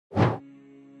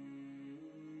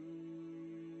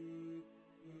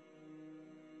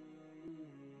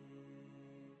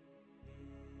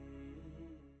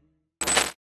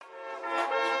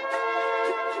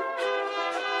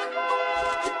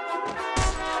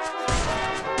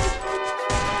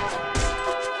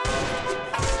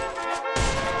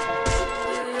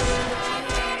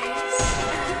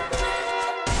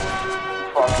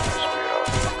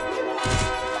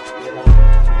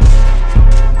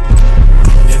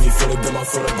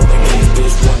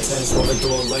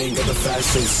lane, got the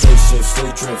fast shit, stick shift,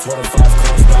 sleep drift, 1 to 5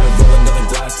 cars back, rolling down the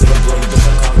glass to the blade, bitch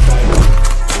I caught back.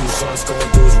 2 shots going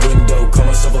through his window, call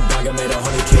myself a bag, I made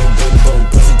 100K in bimbo.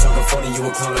 Pussy talking funny, you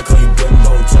a clown, I call you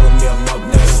bimbo. Telling me I'm up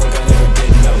next, like I never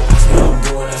did know. Ask me how I'm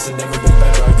doing, I said never been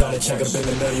better. I gotta check up in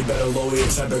the mail, you better lower your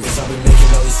temper, cause I've been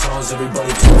making all these songs,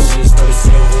 everybody talk shit. Started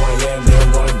seeing who I am, they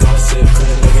don't wanna gossip.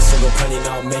 Couldn't make a single penny,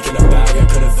 now I'm making a bag. I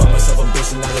couldn't find myself a bitch,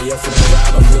 and now they up for the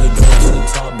rap. I'm really going to the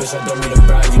top, bitch, I don't need a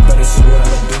brag. You better see what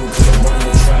I'ma do, cause I'm running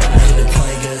the track. I hit the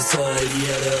plane, get a slide,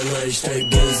 yeah, to LA. Straight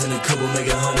bills in a couple, make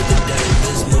 100 a day.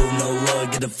 This move, no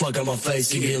love, get the fuck out my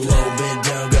face. You get low, bend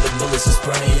down, got the bullets and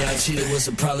spray. Yeah, I cheated, what's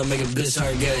the problem? Make a bitch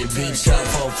turn gay. Big shot,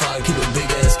 4-5, keep a big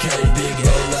ass K. Big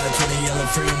roll like 20 yellow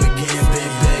freedom again.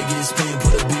 Big bag, get spin,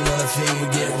 put a beam on the fiend. We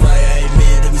get right, I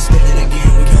admit that we spin it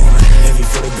again. We going heavy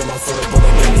footed, got my foot up on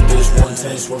the game. Bitch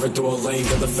 110, swerving through a lane,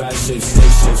 got the fast shit,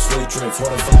 stick shift, sleep drift, 1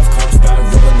 to 5 cars back,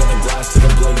 rolling down the glass to the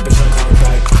blade, bitch I caught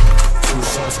back. 2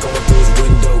 shots going through his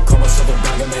window, call myself a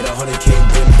bag, I made 100K in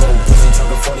bimbo. Pussy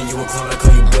talking funny, you a clown, I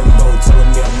call you bimbo. Telling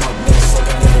me I'm up next, like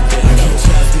I never did know. I keep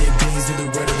chops, big beans to the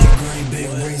red of the green. Big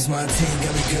rings, my team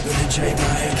got me gripping the J.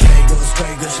 My AK go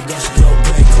straight, go she go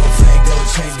break, go fang, go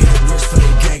change, get a wrist for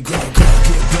the gang. Grow,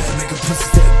 get bad, make a pussy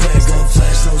step back, go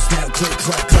flash, no snap, click,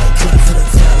 clap, clap, clap for the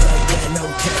top like that, no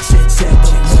catch, shit, check,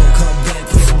 but it won't come back,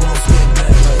 pussy won't spin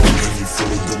back. Heavy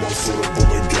footed, got my foot up on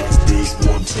the gas, bitch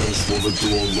 110, swerving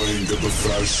through a lane, got the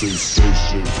fast shit, stick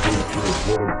shit, sleep drift,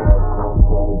 1 to 5 cars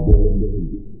back, rolling down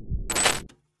the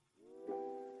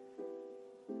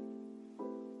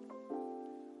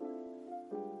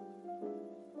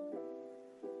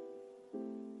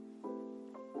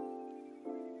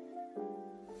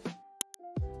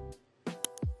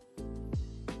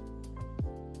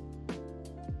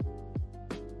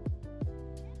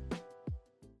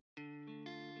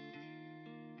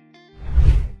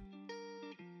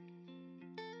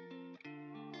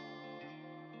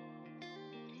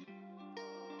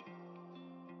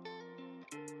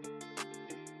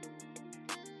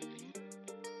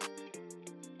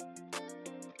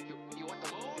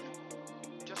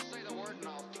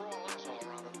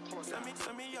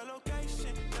Send me your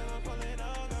location, then I'm pulling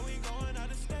up, and we going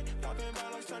out of state. Popping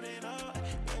bottles, turning up,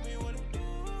 baby, what it do?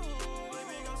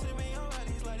 Baby, gon' send me your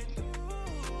bodies, let it do.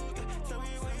 Tell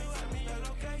me where you at, me your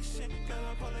location, then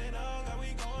I'm pulling up, and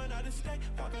we going out of state.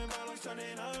 Popping bottles,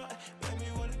 turning up, baby,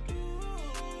 what it do?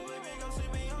 Baby, gon'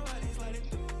 send me your bodies, let it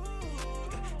do.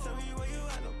 Tell me where you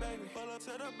at, no baby. Pull up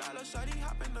to the battle, shawty,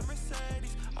 hop in the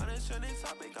Mercedes. On a trending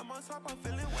topic, I'm on top, I'm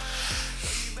feeling wavy. So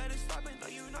you better stop it, no,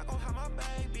 you not gon' have my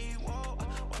baby. Whoa,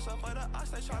 watch out for the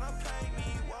ops, they tryna play me.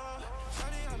 Whoa,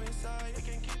 shawty, I'm inside, you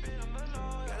can keep it on the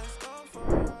low. Yeah, let's go for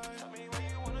a ride. Tell me where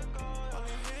you wanna go.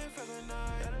 Only here for the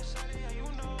night. Better shawty, yeah, you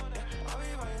know that. I'll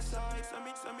be by your side.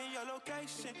 Send me your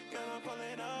location. Girl, I'm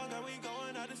pulling up, girl, we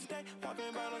going out of state.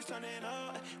 Popping bottles, turning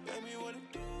up. Baby, what it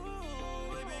do?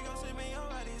 Baby, gon' send me your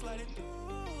bodies, let it do.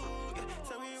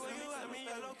 Tell me where you at, me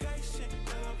your location.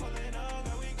 Girl, I'm pulling up,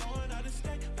 girl, we going out of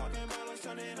state. Popping bottles,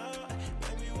 turning up.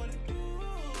 Baby, what it do?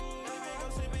 Baby,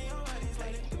 gon' send me your bodies,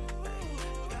 let it do.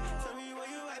 Tell me where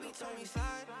you at, me told me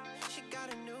side. She got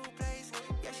a new place.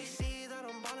 Yeah, she see that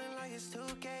I'm ballin' like it's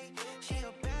 2K. She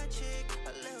a bad chick,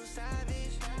 a little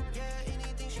savage. Yeah,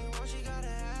 anything she wants, she gotta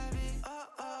have it.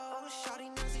 Oh, shawty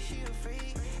nasty, she a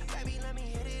freak. Baby, let me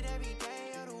hit it every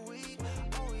day of the week.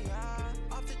 Oh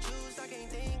yeah, off the juice, I can't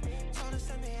think. Told her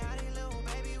send me out, little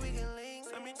baby, we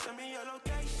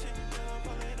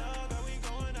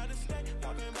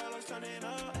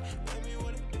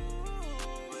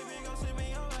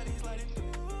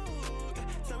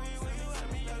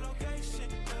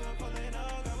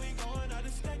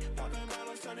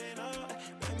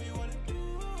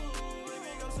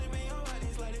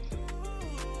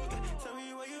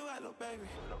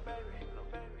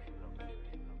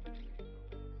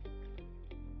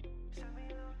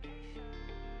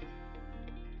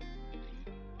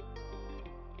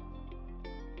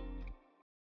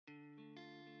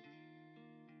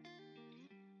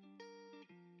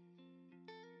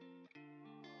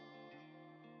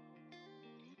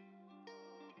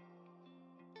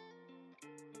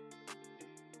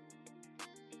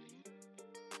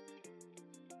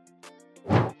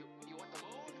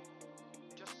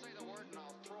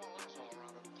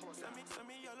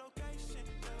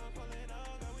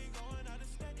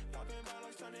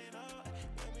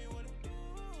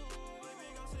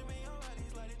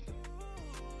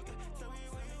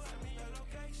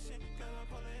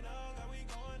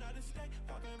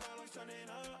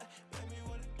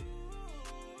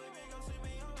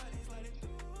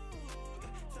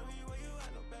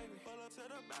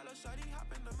shawty hop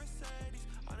in the Mercedes.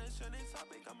 On a trending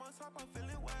topic, I'm on top, I'm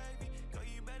feeling wavy. Girl,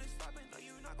 you better stop it, no,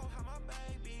 you not gon' have my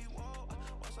baby. Whoa,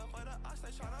 watch out for the us, they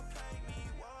tryna play me.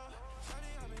 Whoa,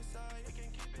 shawty hop inside, it can